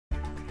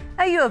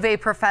A U of A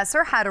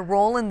professor had a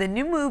role in the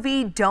new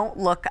movie Don't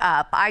Look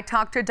Up. I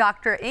talked to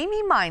Dr.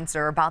 Amy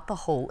Meinzer about the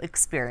whole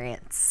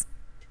experience.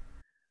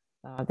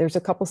 There's a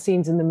couple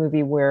scenes in the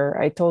movie where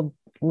I told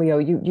Leo,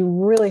 you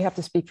really have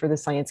to speak for the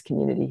science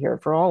community here,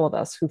 for all of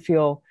us who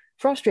feel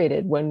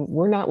frustrated when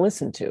we're not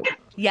listened to.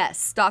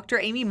 Yes, Dr.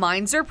 Amy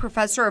Meinzer,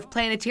 professor of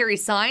planetary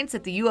science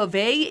at the U of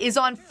A, is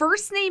on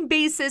first-name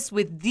basis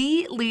with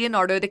the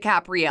Leonardo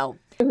DiCaprio.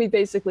 We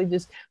basically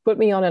just put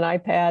me on an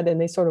iPad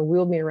and they sort of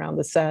wheeled me around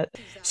the set.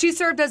 She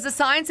served as a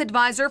science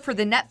advisor for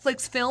the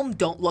Netflix film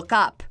Don't Look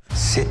Up.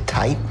 Sit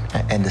tight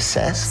and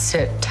assess.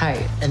 Sit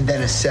tight. And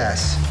then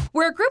assess.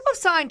 Where a group of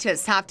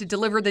scientists have to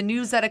deliver the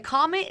news that a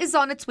comet is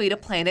on its way to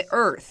planet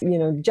Earth. You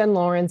know, Jen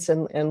Lawrence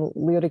and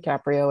Leo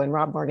DiCaprio and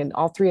Rob Morgan,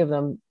 all three of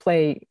them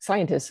play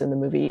scientists in the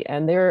movie,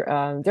 and they're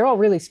all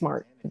really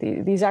smart.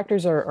 These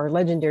actors are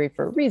legendary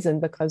for a reason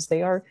because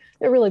they're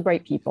really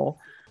bright people.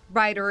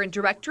 Writer and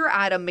director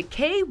Adam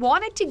McKay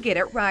wanted to get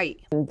it right.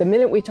 The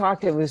minute we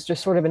talked, it was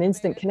just sort of an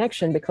instant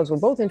connection because we're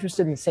both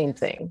interested in the same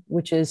thing,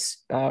 which is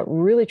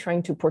really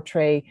trying to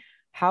portray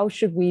how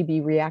should we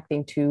be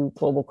reacting to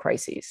global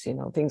crises, you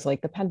know, things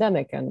like the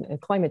pandemic and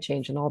climate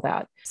change and all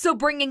that. So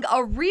bringing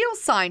a real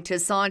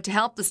scientist on to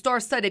help the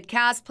star-studded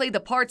cast play the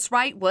parts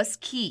right was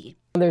key.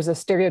 There's a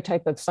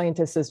stereotype of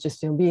scientists as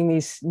just, you know, being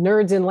these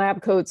nerds in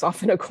lab coats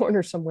off in a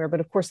corner somewhere, but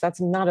of course that's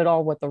not at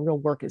all what the real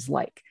work is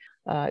like.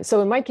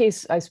 So in my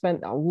case, I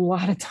spent a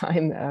lot of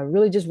time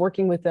really just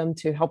working with them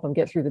to help them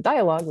get through the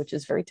dialogue, which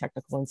is very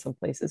technical in some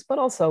places, but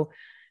also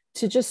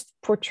to just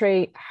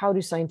portray how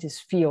do scientists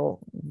feel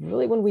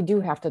really when we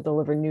do have to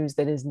deliver news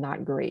that is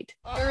not great.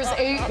 There's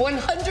a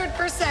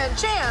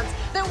 100% chance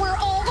that we're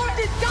all going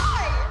to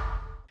die.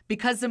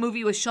 Because the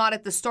movie was shot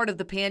at the start of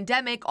the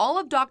pandemic, all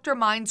of Dr.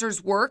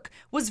 Meinzer's work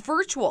was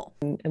virtual.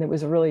 And it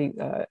was really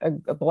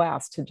a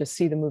blast to just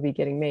see the movie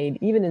getting made,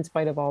 even in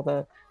spite of all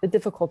the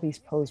difficulties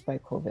posed by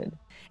COVID.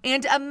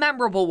 And a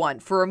memorable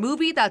one for a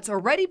movie that's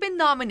already been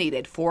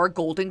nominated for a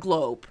Golden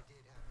Globe.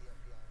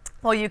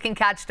 Well, you can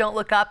catch Don't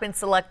Look Up in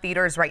select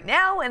theaters right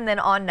now and then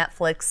on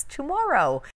Netflix tomorrow.